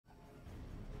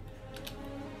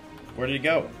Where did he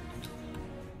go?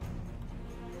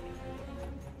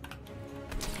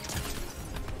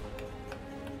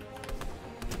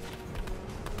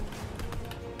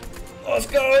 Let's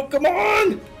go! Come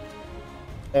on!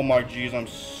 Oh my jeez, I'm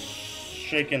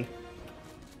shaking.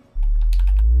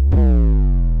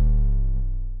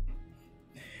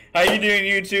 How you doing,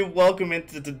 YouTube? Welcome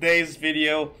into today's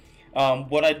video.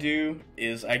 What I do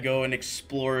is I go and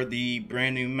explore the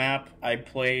brand new map. I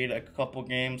played a couple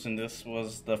games, and this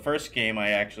was the first game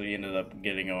I actually ended up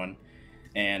getting on,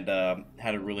 and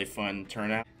had a really fun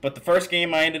turnout. But the first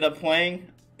game I ended up playing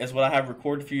is what I have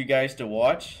recorded for you guys to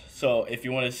watch. So if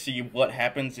you want to see what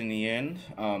happens in the end,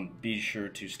 be sure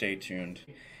to stay tuned.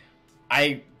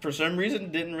 I, for some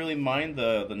reason, didn't really mind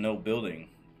the no building.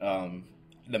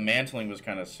 The mantling was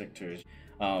kind of sick too.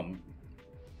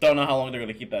 Don't know how long they're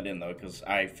going to keep that in though, because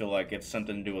I feel like it's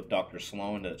something to do with Dr.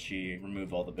 Sloan, that she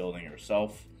removed all the building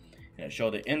herself. And it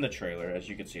showed it in the trailer. As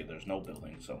you can see, there's no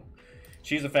building. So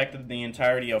she's affected the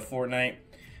entirety of Fortnite.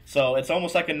 So it's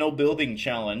almost like a no building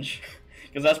challenge.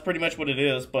 Because that's pretty much what it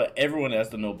is, but everyone has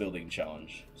the no building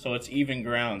challenge. So it's even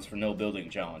grounds for no building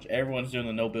challenge. Everyone's doing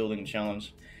the no building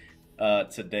challenge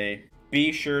today.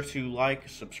 Be sure to like,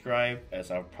 subscribe,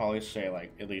 as I'll probably say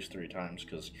like at least 3 times,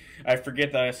 because I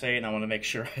forget that I say it and I want to make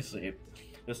sure I say it.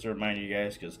 Just to remind you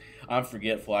guys, because I'm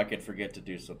forgetful. I could forget to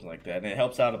do something like that. And it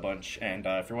helps out a bunch. And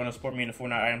if you want to support me in the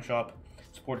Fortnite item shop,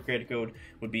 support creator code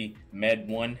would be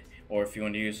MED1. Or if you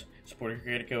want to use support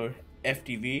creator code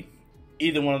FTV,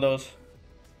 either one of those.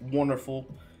 Wonderful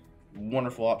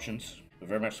options. I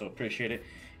very much so appreciate it.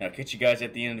 And I'll catch you guys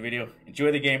at the end of the video.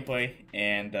 Enjoy the gameplay,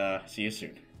 and see you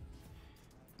soon.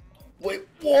 Wait,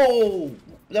 whoa!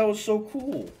 That was so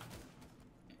cool.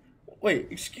 Wait,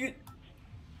 excuse...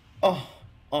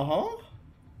 uh-huh?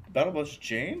 Battle bus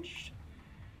changed?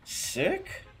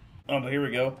 Sick? But here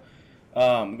we go.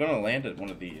 I'm gonna land at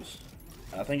one of these.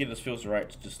 I think it just feels right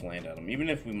to just land at them, even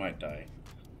if we might die.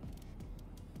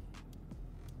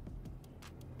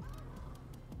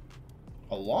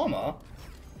 A llama?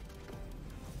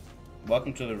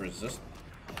 Welcome to the resist.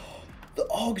 The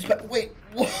Aug's back. Wait,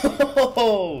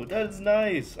 whoa! That is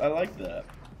nice. I like that.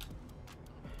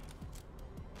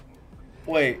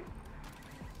 Wait.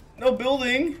 No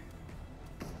building.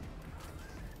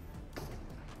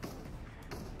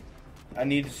 I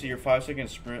need to see your 5-second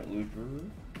sprint looper.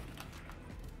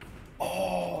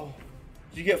 Oh.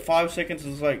 You get 5 seconds.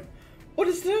 It's like, what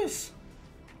is this?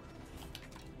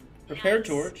 Repair Nice.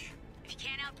 torch. If you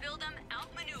can't outbuild them,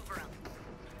 outmaneuver them.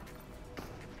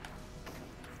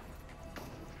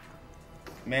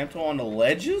 Mantle on the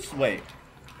ledges? Wait.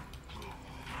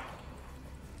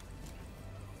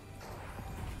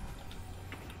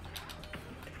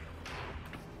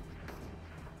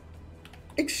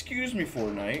 Excuse me,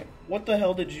 Fortnite. What the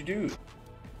hell did you do?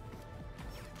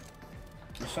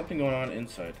 There's something going on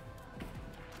inside.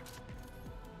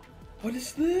 What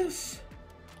is this?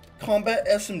 Combat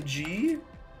SMG?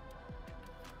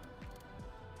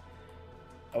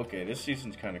 Okay, this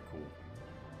season's kind of cool.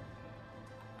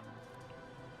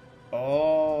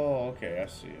 Oh, okay, I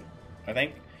see it. I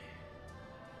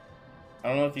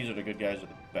don't know if these are the good guys or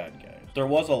the bad guys. There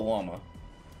was a llama.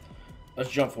 Let's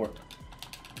jump for it.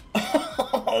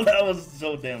 Oh, that was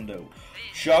so damn dope.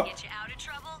 Shock. Get you out of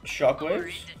trouble, or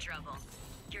Shockwaves. into trouble.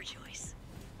 Your choice.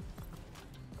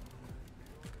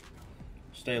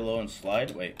 Stay low and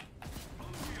slide. Wait.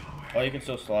 Oh, you can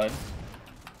still slide.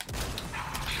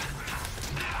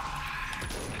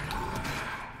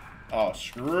 Oh,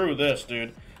 screw this,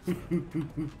 dude. I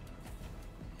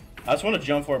just want to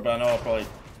jump for it, but I know I'll probably...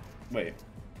 Wait.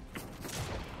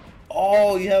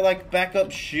 Oh, you have, like,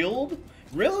 backup shield?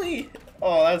 Really?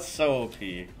 Oh, that's so OP.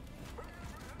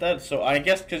 That's so... I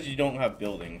guess because you don't have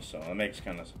buildings, so it makes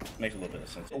a little bit of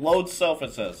sense. Load self,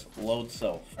 it says. Load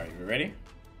self. Alright, you ready?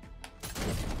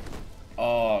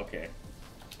 Oh, okay.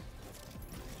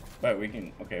 Right, we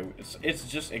can... Okay, it's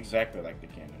just exactly like the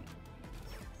cannon.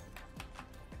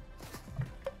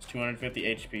 250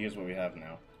 HP is what we have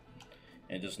now.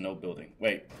 And just no building.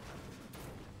 Wait.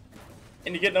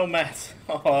 And you get no mats.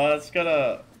 Oh, it's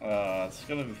gonna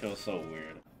feel so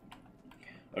weird.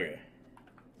 Okay.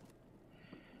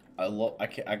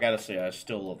 I gotta say, I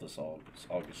still love this August.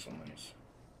 August so nice.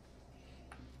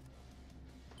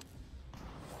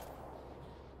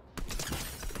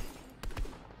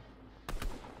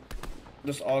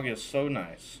 This August so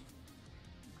nice.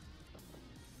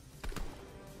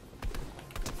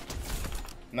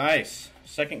 Nice.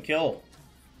 Second kill.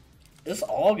 This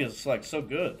AUG is like so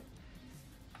good.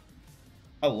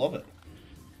 I love it.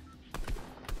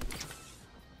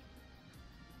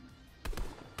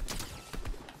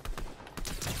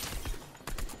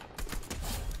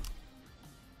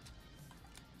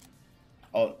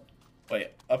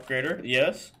 Upgrader,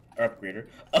 yes. Or upgrader.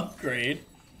 Upgrade.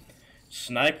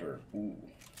 Sniper. Ooh.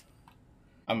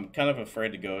 I'm kind of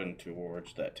afraid to go in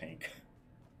towards that tank.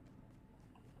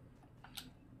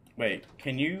 Wait,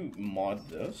 can you mod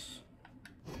this?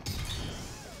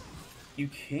 You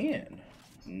can.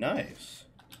 Nice.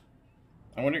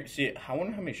 I wonder how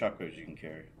many shotguns you can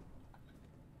carry.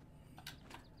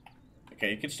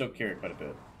 Okay, you can still carry quite a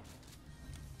bit.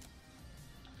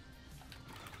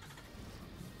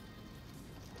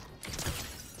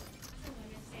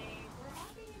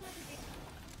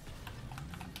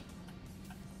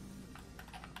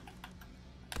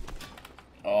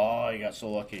 Oh, you got so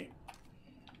lucky.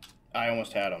 I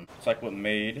almost had him. It's like what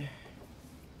made...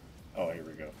 Oh, here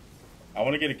we go. I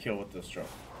want to get a kill with this truck.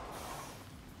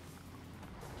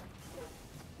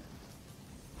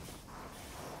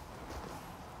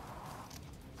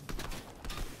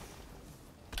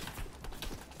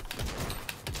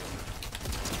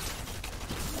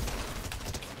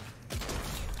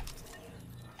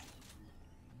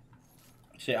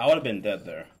 See, I would have been dead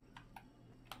there.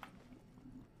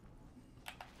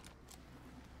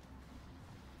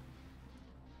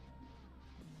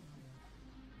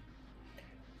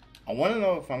 I want to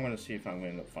know if I'm going to see if I'm going to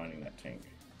end up finding that tank.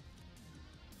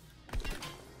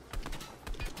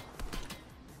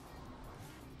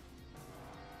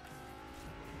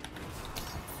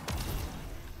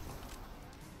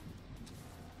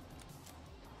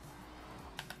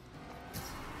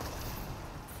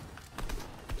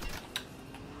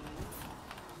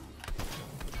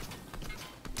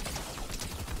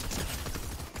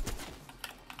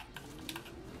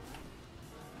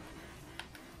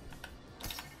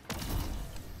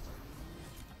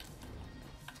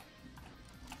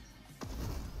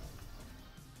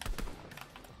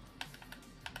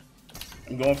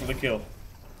 I'm going for the kill.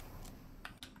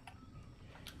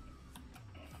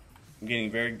 I'm getting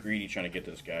very greedy trying to get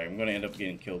this guy. I'm going to end up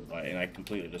getting killed by it, and I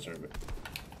completely deserve it.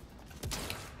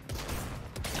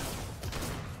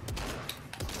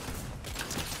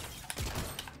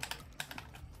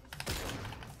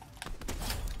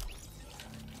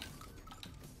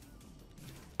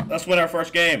 Let's win our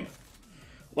first game.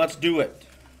 Let's do it.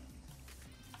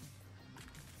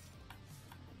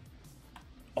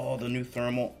 Oh, the new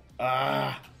thermal.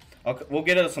 Ah. Okay, we'll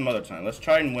get it some other time. Let's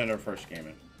try and win our first game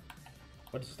in.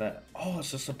 What is that? Oh,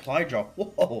 it's a supply drop.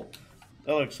 Whoa.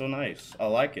 That looks so nice. I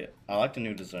like it. I like the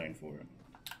new design for it.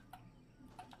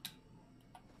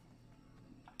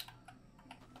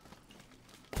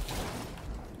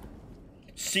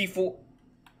 C4.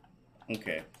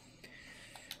 Okay.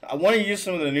 I want to use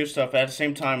some of the new stuff. At the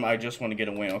same time, I just want to get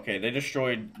a win. Okay, they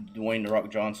destroyed Dwayne "The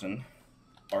Rock" Johnson.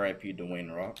 R.I.P. Dwayne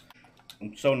 "The Rock."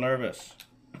 I'm so nervous.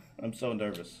 I'm so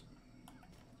nervous.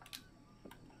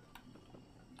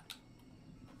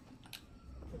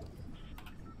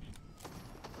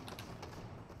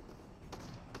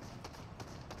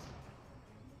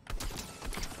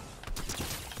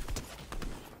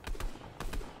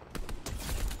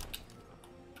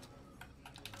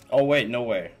 Oh wait, no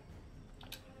way.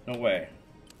 No way.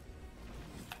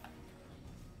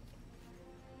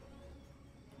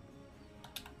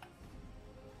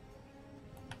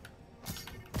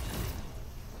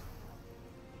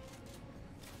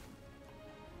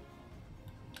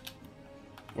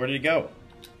 Where did he go?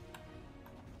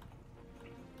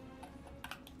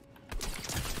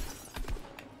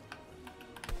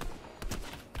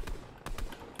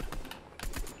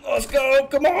 Let's go!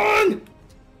 Come on!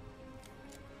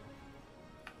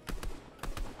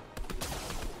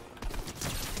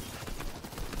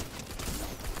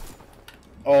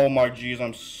 Oh my jeez,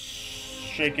 I'm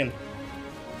shaking.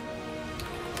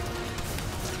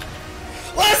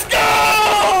 Let's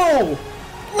go!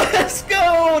 Let's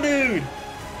go, dude!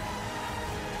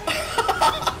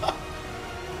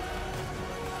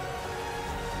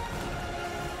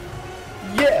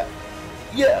 Yeah!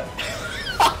 Yeah!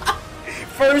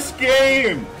 First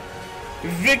game!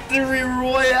 Victory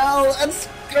Royale! Let's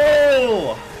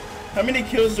go! How many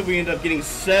kills did we end up getting?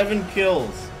 7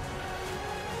 kills.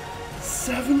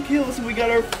 7 kills, and we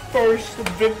got our first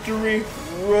Victory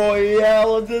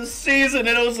Royale of this season,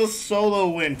 and it was a solo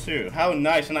win too. How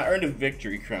nice! And I earned a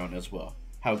victory crown as well.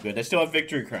 How good! I still have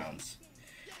victory crowns.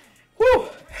 Woo!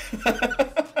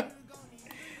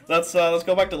 Let's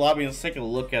go back to lobby and let's take a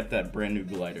look at that brand new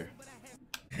glider.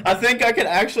 I think I could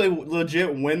actually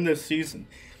legit win this season.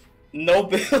 No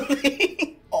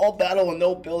building, all battle and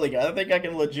no building. I think I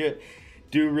can legit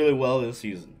do really well this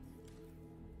season.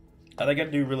 I think I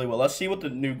do really well. Let's see what the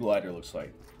new glider looks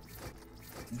like.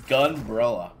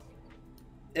 Gunbrella.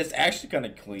 It's actually kind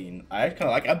of clean. I kind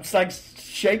of like. I'm just like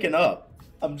shaking up.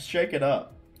 I'm shaking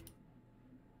up.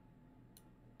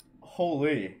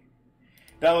 Holy.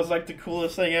 That was like the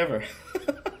coolest thing ever.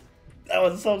 That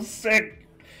was so sick.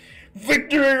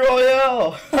 Victory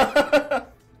Royale!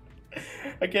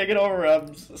 I can't get over it.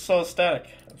 I'm so ecstatic.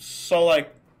 I'm so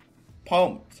like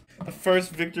pumped. The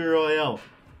first Victory Royale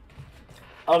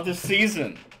of the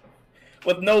season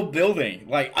with no building.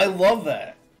 Like, I love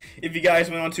that. If you guys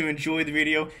went on to enjoy the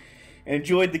video,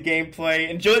 enjoyed the gameplay,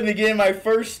 enjoyed me getting my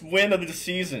first win of the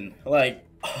season, like,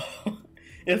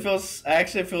 it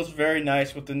feels very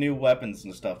nice with the new weapons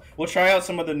and stuff. We'll try out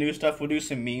some of the new stuff. We'll do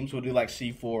some memes. We'll do like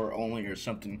C4 only or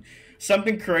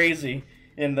something crazy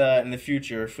in the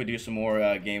future if we do some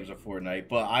more games of Fortnite.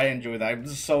 But I enjoy that. I'm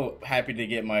just so happy to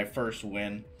get my first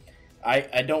win.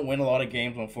 I don't win a lot of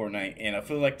games on Fortnite, and I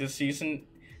feel like this season,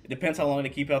 it depends how long they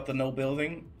keep out the no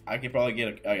building. I could probably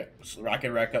get I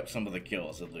could rack up some of the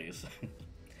kills at least.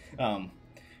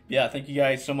 Yeah, thank you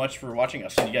guys so much for watching.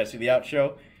 I'll send you guys to the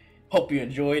outro. Hope you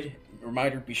enjoyed.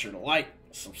 Reminder, be sure to like,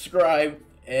 subscribe,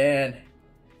 and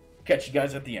catch you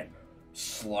guys at the end.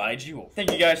 Slide you over. Thank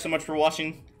you guys so much for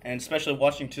watching, and especially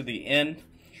watching to the end,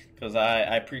 because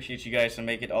I appreciate you guys to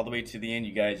make it all the way to the end.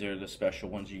 You guys are the special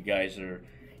ones. You guys are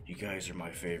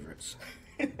my favorites.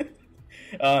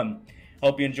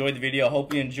 Hope you enjoyed the video.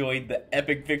 Hope you enjoyed the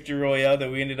epic victory royale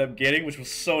that we ended up getting, which was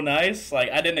so nice.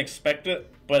 Like, I didn't expect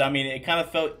it, but I mean, it kind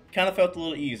of felt a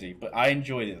little easy, but I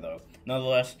enjoyed it though.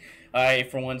 Nonetheless, I,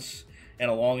 for once in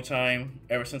a long time,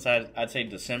 ever since I'd say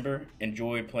December,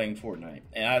 enjoyed playing Fortnite.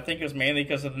 And I think it was mainly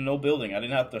because of the no building. I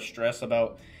didn't have to stress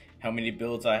about how many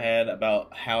builds I had,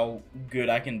 about how good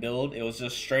I can build. It was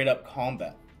just straight up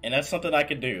combat. And that's something I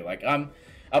could do. Like,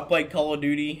 I played Call of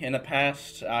Duty in the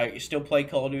past. I still play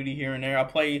Call of Duty here and there. I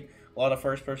play a lot of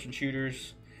first-person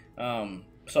shooters.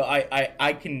 So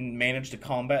I can manage the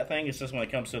combat thing. It's just when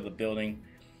it comes to the building,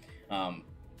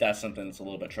 that's something that's a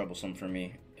little bit troublesome for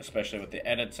me, especially with the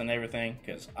edits and everything,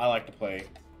 because I like to play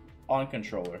on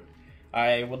controller.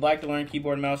 I would like to learn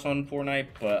keyboard and mouse on Fortnite,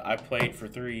 but I played for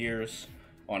 3 years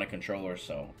on a controller,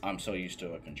 so I'm so used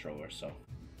to a controller. So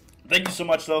thank you so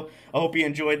much, though. I hope you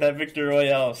enjoyed that Victory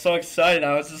Royale. I was so excited.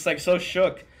 I was just like so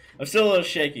shook. I'm still a little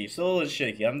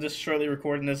shaky. I'm just shortly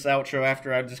recording this outro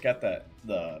after I just got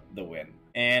the win.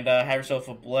 And have yourself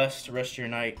a blessed rest of your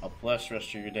night, a blessed rest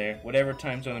of your day, whatever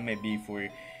time zone it may be for you.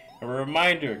 A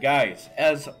reminder, guys,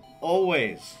 as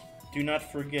always, do not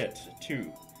forget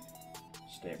to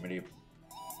stay medieval.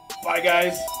 Bye,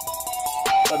 guys.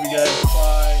 Love you guys.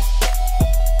 Bye.